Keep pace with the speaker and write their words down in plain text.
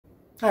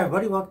Hi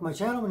everybody, welcome to my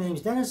channel. My name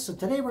is Dennis. So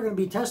today we're going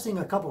to be testing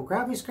a couple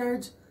graphics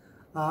cards.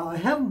 I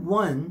have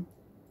one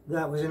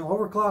that was in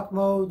overclock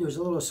mode. There's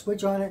a little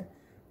switch on it.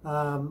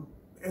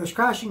 It was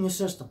crashing the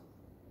system.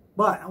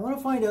 But I want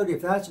to find out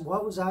if that's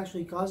what was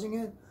actually causing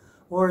it,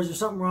 or is there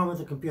something wrong with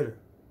the computer.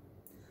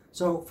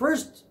 So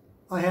first,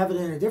 I have it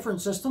in a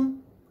different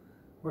system.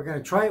 We're going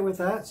to try it with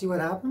that, see what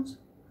happens.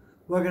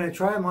 We're going to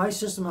try my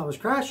system that was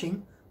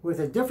crashing with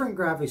a different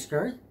graphics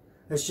card.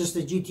 It's just a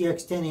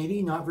GTX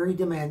 1080, not very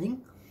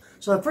demanding.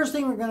 So the first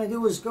thing we're going to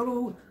do is go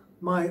to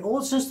my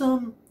old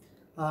system.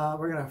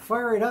 We're going to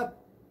fire it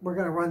up. We're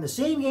going to run the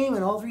same game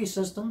in all three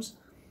systems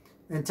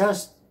and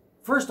test.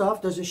 First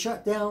off, does it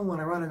shut down when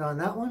I run it on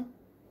that one?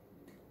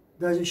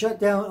 Does it shut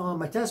down on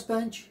my test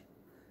bench?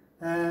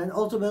 And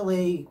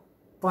ultimately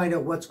find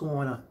out what's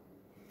going on.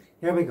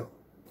 Here we go.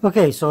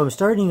 Okay, so I'm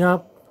starting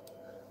up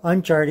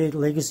Uncharted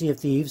Legacy of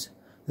Thieves.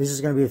 This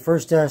is going to be the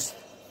first test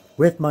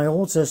with my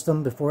old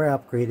system before I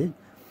upgraded,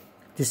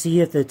 to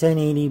see if the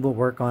 1080 will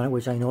work on it,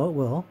 which I know it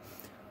will.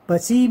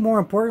 But see, more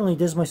importantly,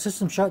 does my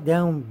system shut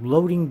down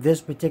loading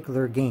this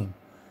particular game?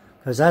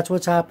 Because that's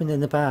what's happened in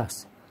the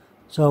past.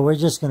 So we're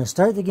just going to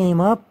start the game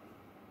up.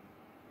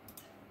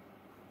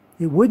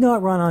 It would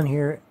not run on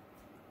here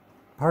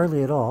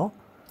hardly at all.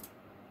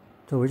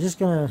 So we're just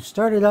going to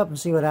start it up and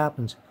see what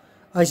happens.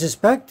 I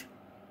suspect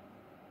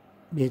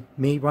it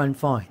may run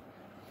fine.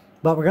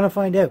 But we're going to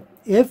find out.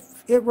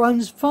 If it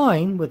runs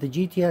fine with the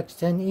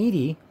GTX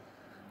 1080,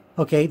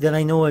 okay, then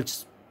I know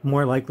it's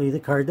more likely the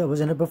card that was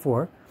in it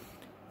before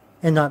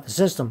and not the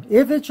system.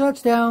 If it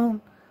shuts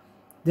down,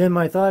 then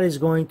my thought is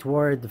going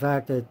toward the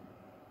fact that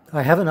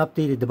I haven't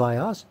updated the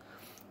BIOS,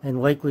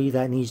 and likely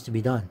that needs to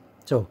be done.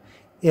 So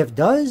if it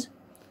does,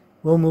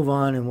 we'll move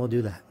on and we'll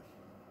do that.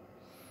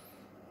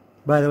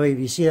 By the way, if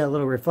you see that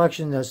little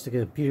reflection, that's the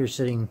computer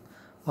sitting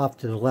off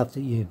to the left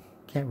that you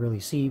can't really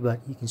see,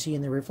 but you can see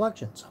in the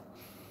reflection.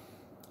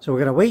 So we're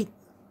going to wait,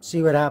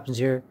 see what happens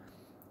here.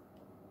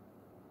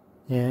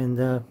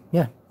 And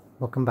yeah,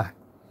 we'll come back.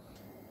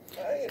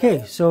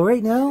 Okay, so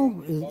right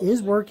now it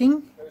is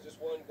working.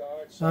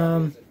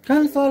 Kind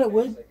of thought it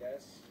would.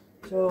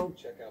 So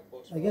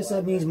I guess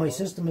that means my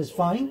system is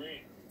fine.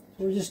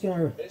 So we're just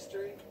going to...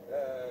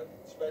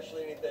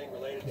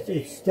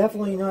 It's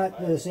definitely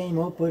not the same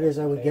output as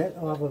I would get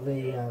off of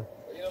a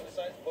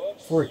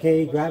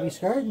 4K graphics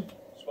card.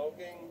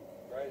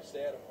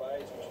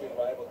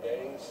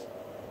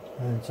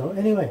 And so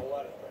anyway,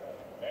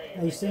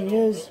 nice thing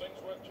is,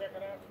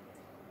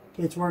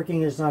 it's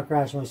working, it's not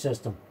crashing my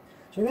system.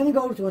 So we're going to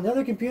go to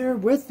another computer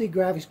with the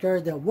graphics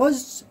card that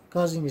was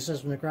causing the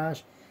system to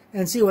crash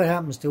and see what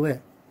happens to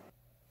it.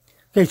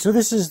 Okay, so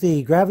this is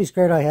the graphics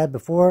card I had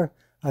before.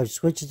 I've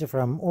switched it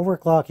from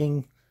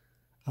overclocking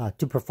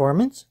to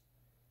performance.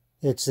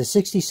 It's the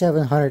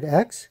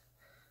 6700X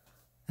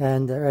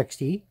and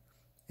XT.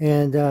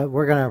 And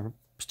we're going to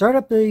start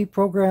up the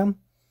program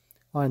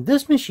on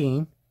this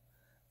machine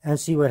and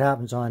see what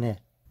happens on it.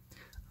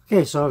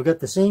 Okay, so I've got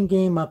the same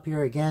game up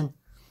here again.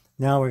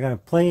 Now we're going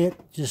to play it,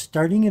 just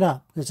starting it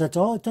up, because that's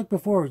all it took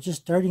before, was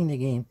just starting the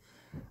game,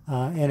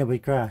 and it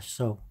would crash.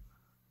 So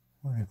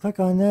we're going to click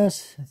on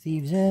this,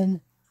 Thieves In,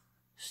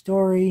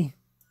 Story,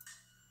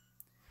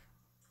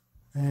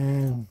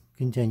 and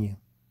continue.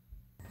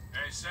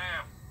 Hey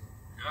Sam,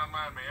 you don't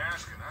mind me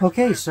asking?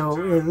 Okay, so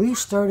at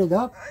least started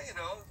up.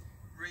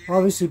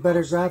 Obviously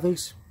better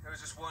graphics.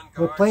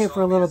 We'll play it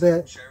for a little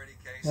bit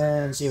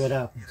and see what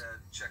happens.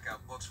 Check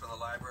out books from the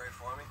library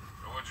for me.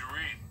 What'd you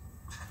read?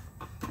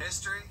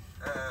 History,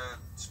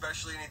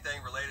 especially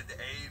anything related to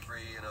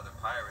Avery and other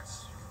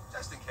pirates,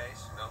 just in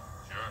case, you know.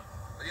 Sure.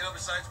 But you know,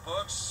 besides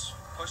books,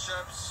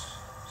 push-ups,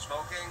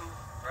 smoking,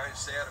 trying to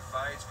stay out of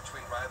fights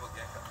between rival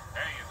gangs.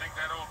 Hey, you think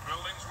that old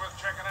building's worth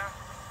checking out?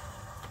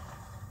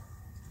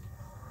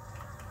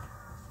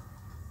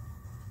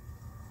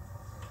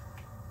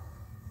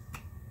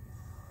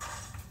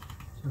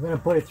 So we're going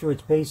to put it through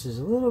its paces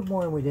a little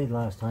more than we did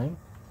last time.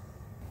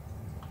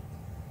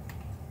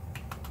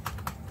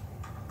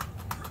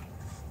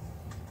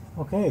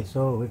 Okay,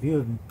 so if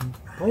you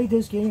played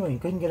this game and you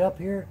couldn't get up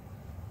here,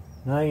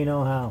 now you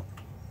know how.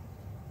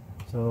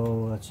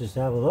 So let's just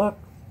have a look.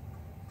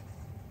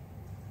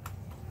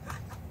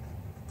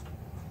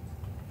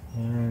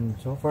 And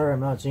so far I'm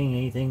not seeing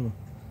anything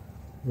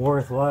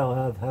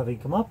worthwhile having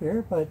come up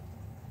here, but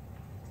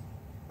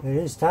it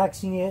is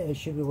taxing it. It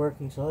should be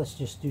working, so let's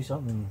just do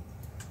something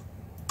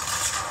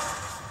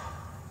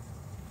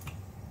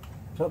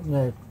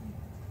that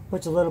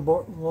puts a little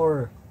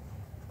more.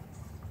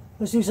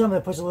 Let's do something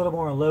that puts a little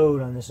more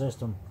load on the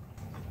system.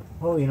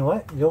 Oh, you know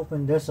what? It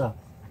opened this up.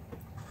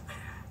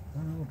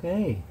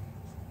 Okay.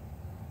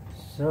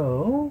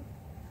 So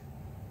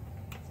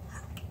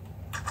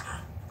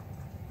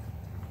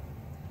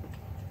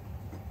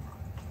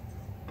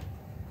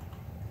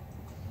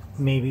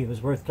maybe it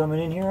was worth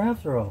coming in here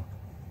after all.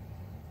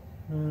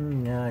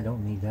 No, I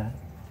don't need that.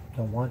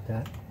 Don't want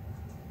that.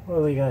 What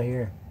do we got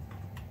here?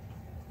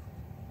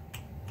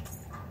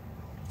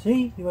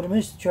 See, you would have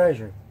missed the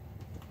treasure.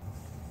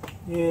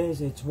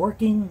 It's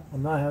working.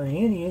 I'm not having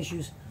any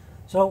issues.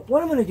 So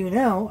what I'm going to do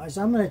now is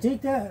I'm going to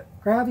take that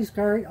graphics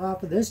card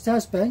off of this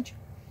test bench.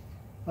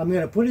 I'm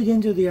going to put it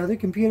into the other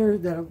computer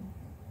that,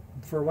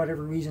 for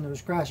whatever reason, it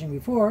was crashing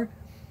before.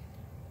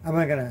 I'm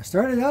going to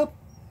start it up,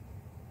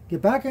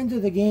 get back into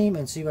the game,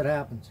 and see what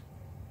happens.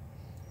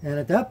 And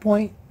at that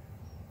point,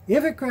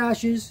 if it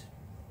crashes,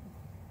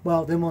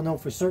 well, then we'll know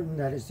for certain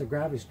that it's the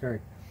graphics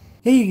card.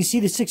 Here you can see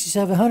the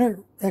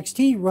 6700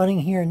 XT running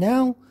here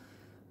now.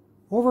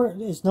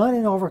 It's not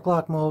in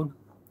overclock mode.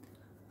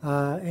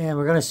 And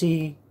we're going to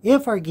see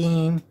if our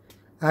game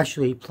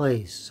actually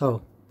plays.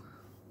 So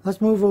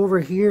let's move over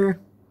here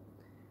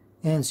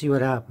and see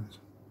what happens.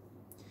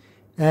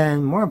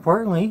 And more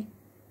importantly,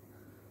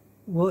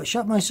 will it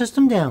shut my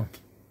system down?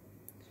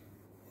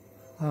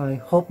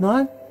 I hope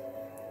not,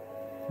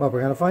 but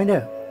we're going to find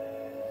out.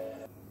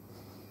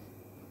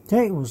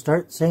 Okay, we'll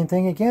start the same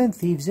thing again.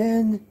 Thieves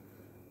End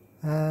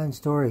and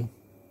story.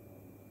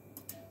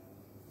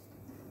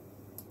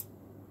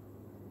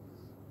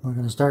 We're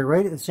going to start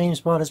right at the same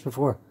spot as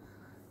before.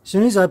 As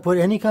soon as I put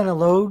any kind of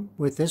load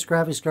with this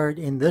graphics card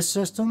in this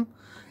system,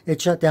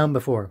 it shut down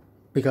before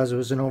because it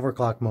was in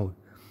overclock mode.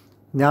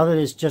 Now that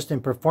it's just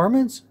in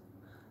performance,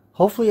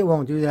 hopefully it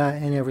won't do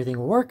that and everything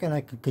will work and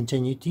I can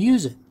continue to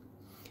use it.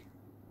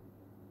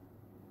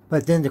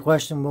 But then the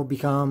question will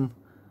become,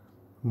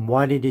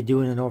 why did it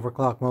do it in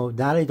overclock mode?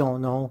 That I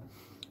don't know.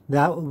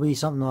 That will be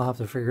something I'll have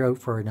to figure out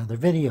for another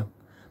video.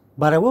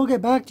 But I will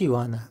get back to you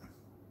on that.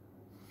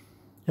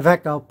 In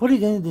fact, I'll put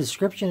it in the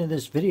description of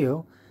this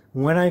video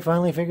when I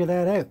finally figure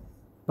that out.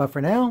 But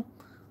for now,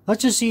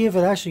 let's just see if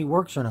it actually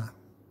works or not.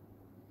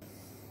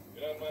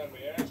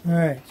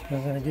 Alright, so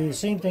I'm going to do the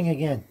same thing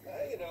again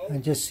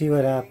and just see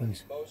what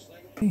happens.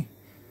 Okay.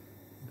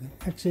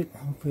 Exit.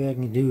 Hopefully I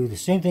can do the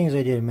same thing as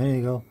I did a minute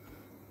ago.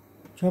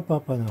 Jump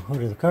up on the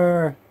hood of the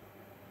car.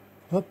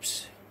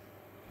 Oops.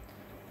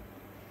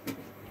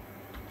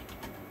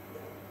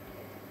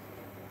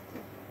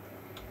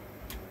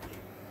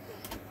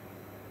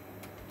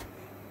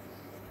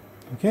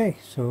 Okay,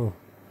 so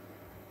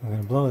I'm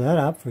going to blow that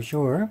up for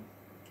sure,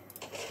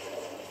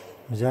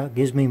 because that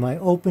gives me my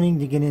opening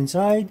to get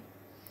inside.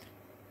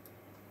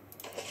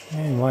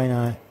 And why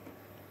not,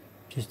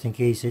 just in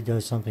case it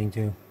does something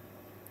too.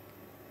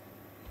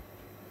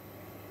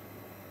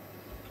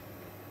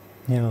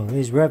 Now it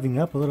is revving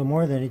up a little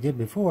more than it did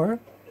before.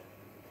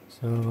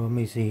 So let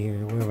me see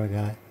here, where have I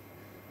got?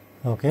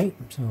 Okay,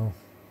 so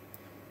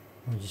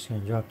we're just going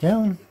to drop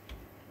down.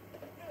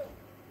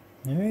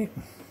 Alright.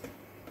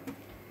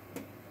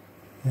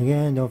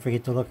 Again, don't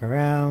forget to look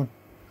around.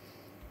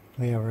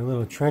 We have our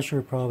little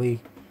treasure,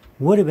 probably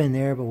would have been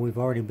there, but we've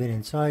already been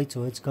inside,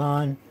 so it's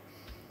gone.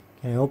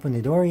 Can I open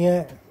the door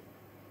yet?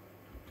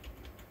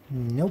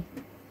 Nope.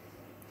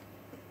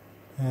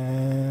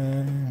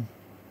 And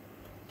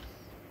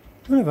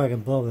I wonder if I can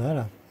blow that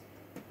up.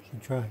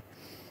 Should try.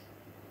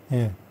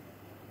 Yeah.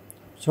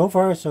 So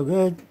far, so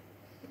good.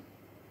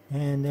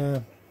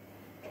 And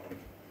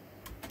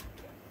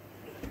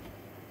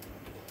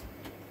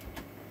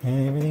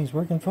everything's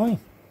working fine.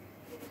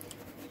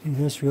 Do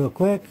this real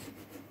quick.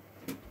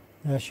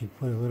 That should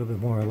put a little bit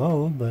more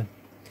load, but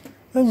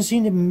doesn't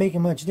seem to be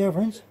making much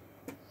difference.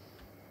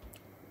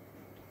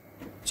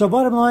 So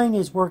bottom line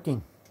is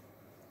working.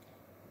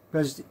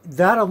 Because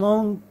that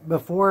alone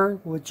before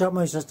would shut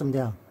my system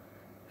down.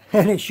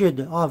 And it should,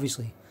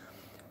 obviously.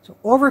 So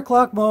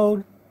overclock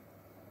mode,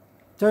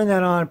 turn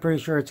that on, I'm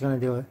pretty sure it's going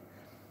to do it.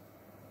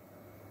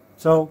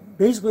 So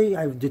basically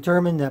I've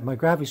determined that my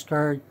graphics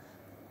card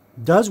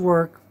does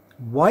work.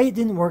 Why it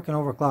didn't work in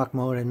overclock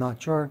mode, I'm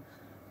not sure.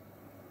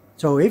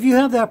 So if you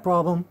have that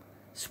problem,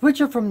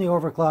 switch it from the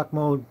overclock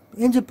mode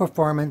into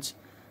performance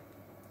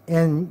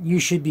and you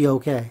should be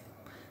okay.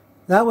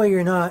 That way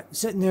you're not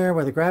sitting there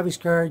with a graphics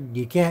card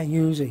you can't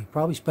use, that you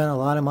probably spent a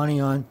lot of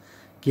money on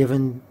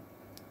given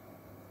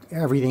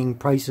everything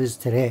prices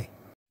today.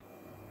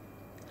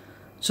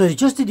 So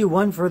just to do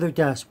one further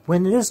test,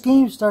 when this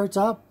game starts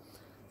up,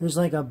 there's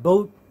like a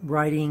boat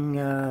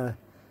riding,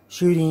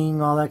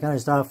 shooting, all that kind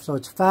of stuff. So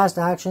it's fast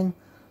action.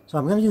 So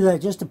I'm going to do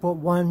that just to put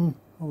a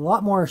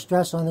lot more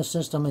stress on the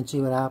system and see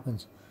what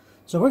happens.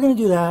 So we're going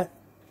to do that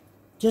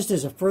just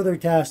as a further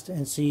test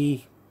and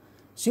see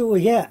what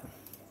we get.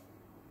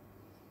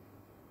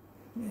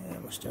 Yeah,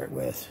 we'll start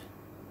with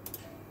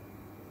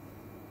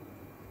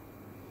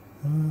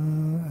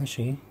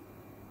actually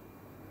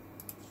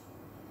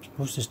I'm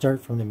supposed to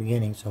start from the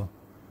beginning, so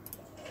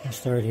I'll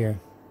start here.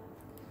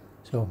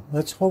 So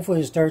let's hopefully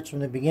it starts from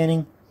the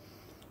beginning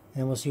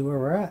and we'll see where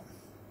we're at.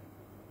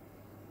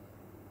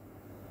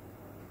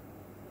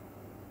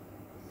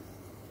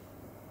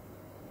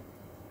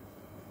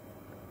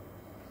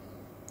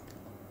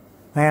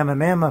 I am a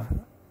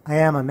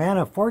man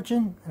of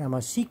fortune, and I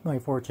must seek my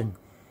fortune.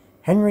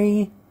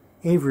 Henry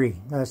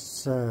Avery.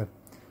 That's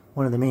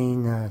one of the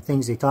main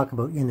things they talk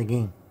about in the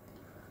game.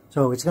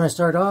 So it's going to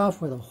start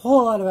off with a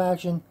whole lot of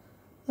action.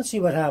 Let's see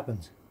what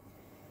happens.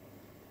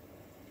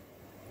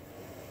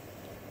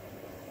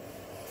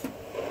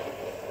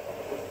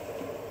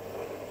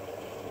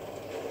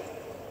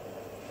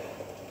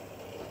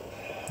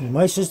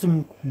 My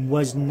system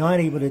was not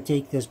able to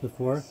take this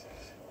before,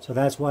 so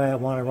that's why I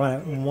want to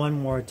run it one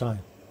more time.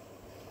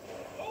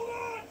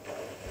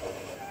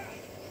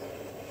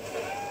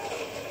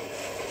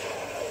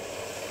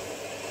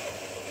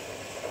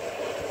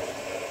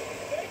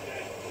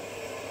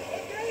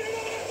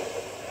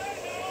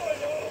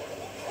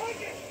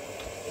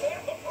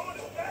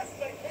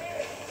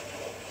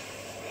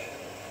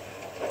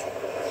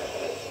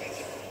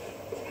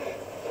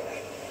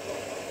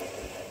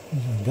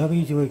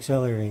 W to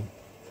accelerate.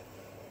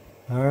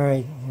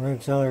 Alright, we're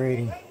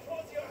accelerating.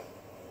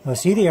 Oh,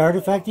 see the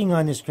artifacting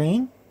on the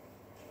screen?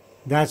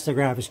 That's the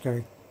graphics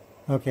card.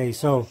 Okay,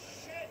 so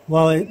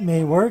while it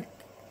may work,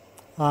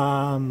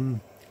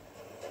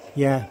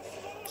 yeah,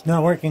 it's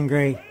not working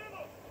great.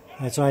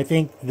 And so I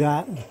think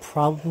that will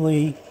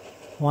probably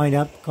wind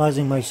up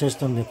causing my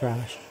system to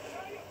crash.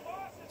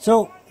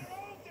 So,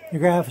 the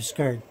graphics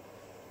card.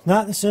 It's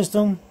not the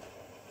system.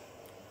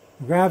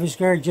 The graphics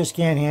card just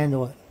can't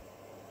handle it.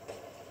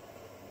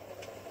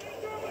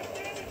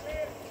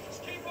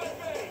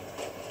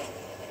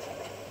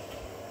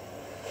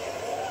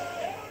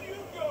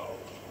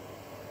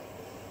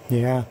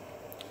 Yeah.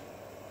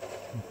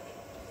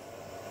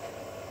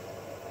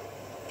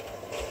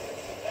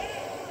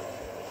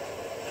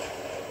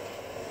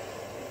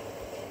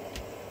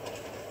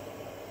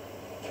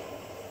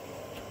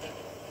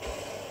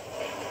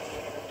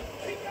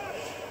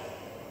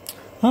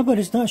 Oh, but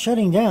it's not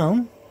shutting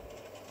down.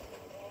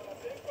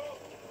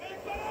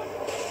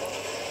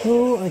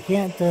 Oh, I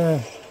can't,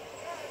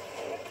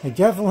 I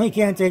definitely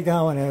can't take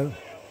that one out.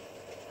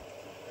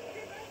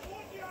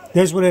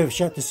 This would have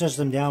shut the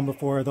system down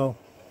before, though.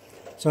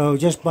 So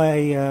just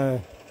by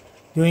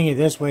doing it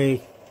this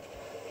way,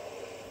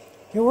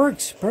 it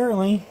works,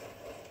 apparently.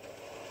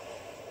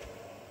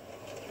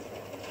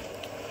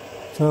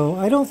 So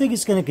I don't think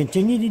it's going to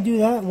continue to do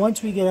that.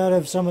 Once we get out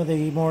of some of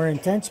the more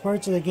intense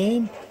parts of the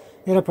game,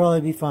 it'll probably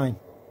be fine.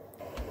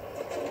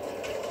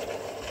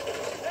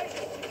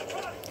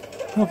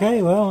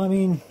 Okay, well, I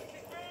mean,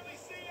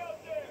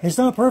 it's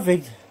not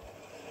perfect.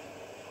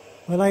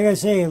 But like I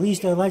say, at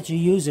least I let you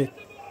use it.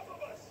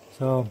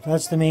 So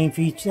that's the main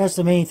feature. That's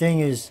the main thing,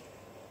 is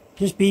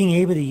just being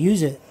able to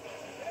use it.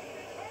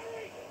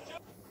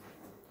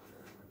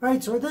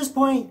 Alright, so at this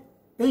point,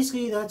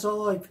 basically that's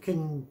all I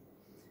can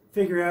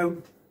figure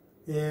out,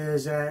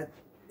 is that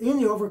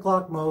in the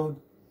overclock mode,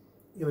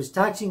 it was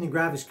taxing the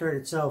graphics card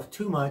itself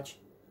too much,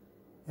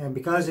 and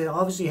because it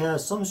obviously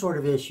has some sort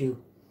of issue,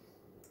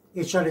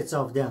 it shut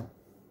itself down.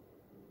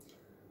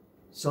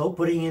 So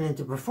putting it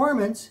into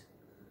performance,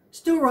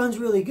 still runs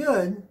really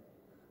good,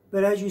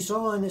 but as you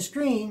saw on the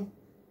screen,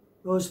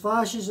 those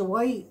flashes of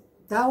white,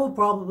 that will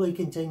probably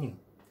continue.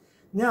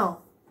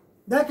 Now,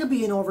 that could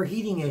be an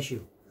overheating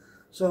issue.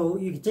 So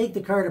you can take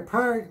the card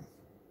apart.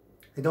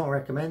 I don't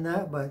recommend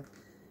that, but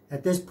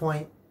at this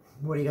point,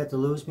 what do you got to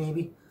lose,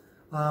 maybe?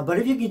 But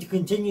if you can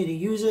continue to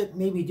use it,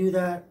 maybe do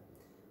that.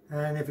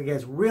 And if it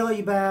gets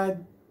really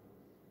bad,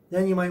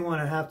 then you might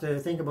want to have to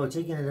think about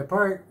taking it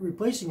apart,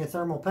 replacing the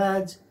thermal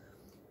pads,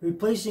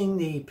 replacing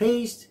the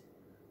paste,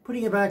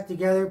 putting it back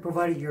together,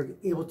 provided you're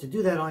able to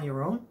do that on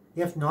your own.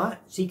 If not,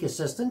 seek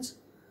assistance,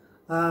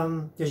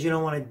 because you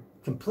don't want to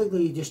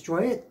completely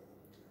destroy it,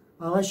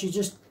 unless you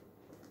just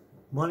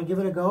want to give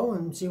it a go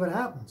and see what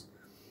happens.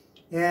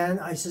 And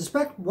I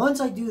suspect once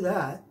I do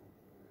that,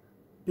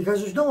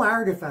 because there's no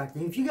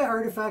artifacting. If you get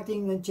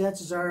artifacting, then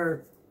chances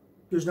are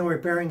there's no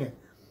repairing it.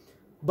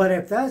 But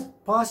if that's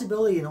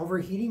possibility an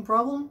overheating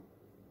problem,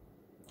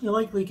 you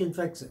likely can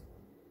fix it.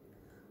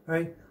 All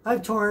right,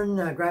 I've torn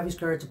graphics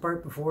cards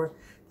apart before.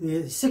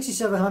 The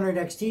 6700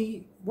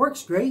 XT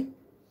works great,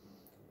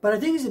 but I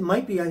think it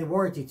might be on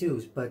warranty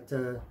too, but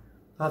I'll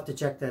have to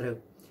check that out.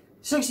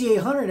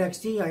 6800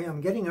 XT, I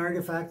am getting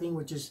artifacting,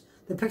 which is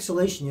the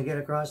pixelation you get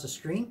across the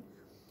screen.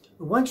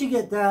 But once you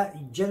get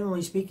that,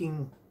 generally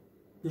speaking,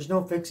 there's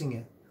no fixing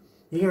it.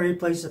 You can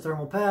replace the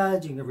thermal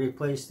pads, you can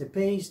replace the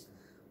paste,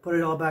 put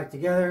it all back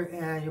together,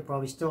 and you'll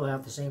probably still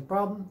have the same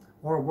problem,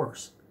 or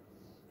worse.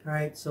 All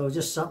right, so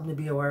just something to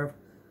be aware of.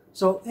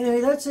 So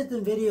anyway, that's it in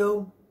the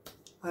video.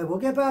 I will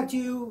get back to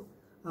you.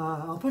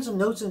 I'll put some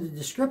notes in the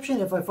description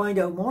if I find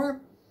out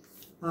more.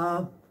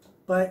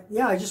 But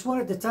yeah, I just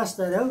wanted to test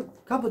that out.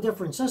 A couple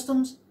different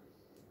systems.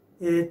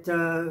 It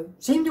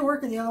seemed to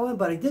work in the other one,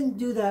 but I didn't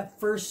do that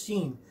first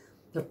scene.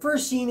 The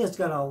first scene has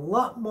got a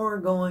lot more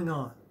going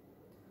on.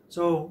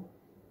 So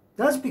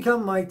that's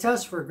become my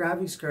test for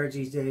graphics cards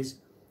these days.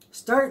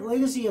 Start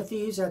Legacy of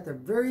Thieves at the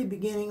very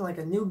beginning like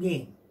a new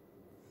game.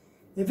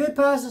 If it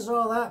passes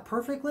all that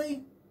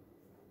perfectly,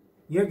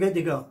 you're good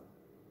to go.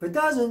 If it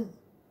doesn't,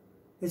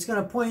 it's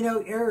going to point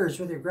out errors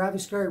with your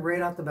graphics card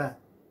right off the bat.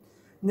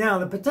 Now,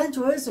 the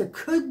potential is there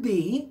could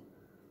be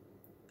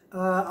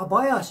a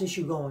BIOS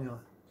issue going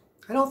on.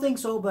 I don't think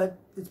so, but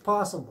it's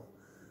possible.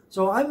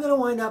 So I'm going to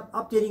wind up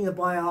updating the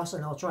BIOS,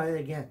 and I'll try it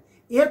again.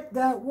 If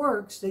that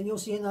works, then you'll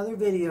see another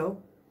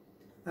video,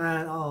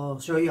 and I'll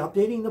show you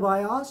updating the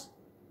BIOS,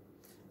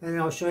 and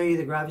I'll show you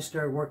the graphics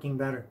card working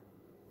better.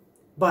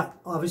 But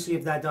obviously,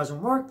 if that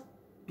doesn't work,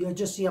 you'll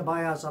just see a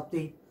BIOS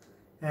update,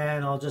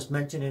 and I'll just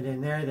mention it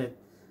in there that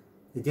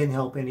it didn't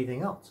help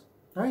anything else.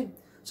 All right.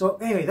 So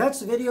anyway, that's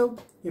the video.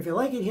 If you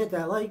like it, hit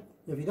that like.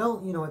 If you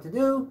don't, you know what to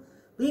do.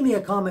 Leave me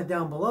a comment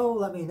down below.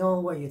 Let me know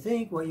what you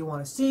think, what you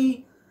want to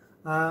see.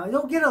 I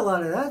don't get a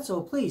lot of that,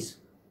 so please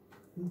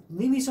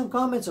leave me some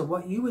comments of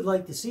what you would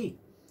like to see,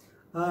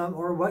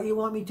 or what you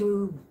want me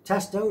to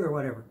test out or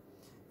whatever.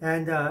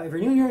 And if you're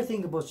new here,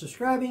 think about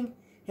subscribing.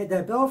 Hit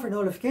that bell for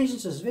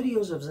notifications as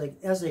videos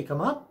as they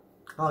come up.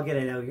 I'll get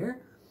it out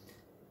here.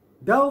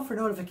 Bell for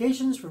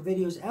notifications for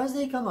videos as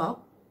they come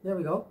up. There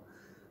we go.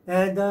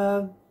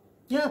 And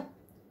yeah,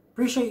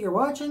 appreciate your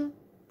watching.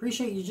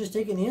 Appreciate you just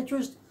taking the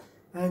interest.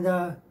 And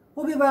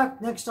we'll be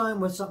back next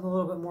time with something a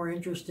little bit more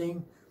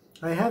interesting.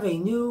 I have a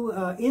new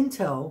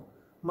Intel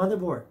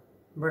motherboard.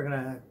 We're going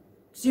to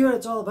see what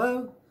it's all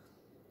about.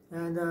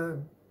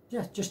 And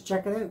yeah, just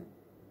check it out.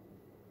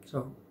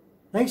 So,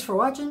 thanks for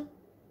watching.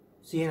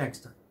 See you next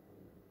time.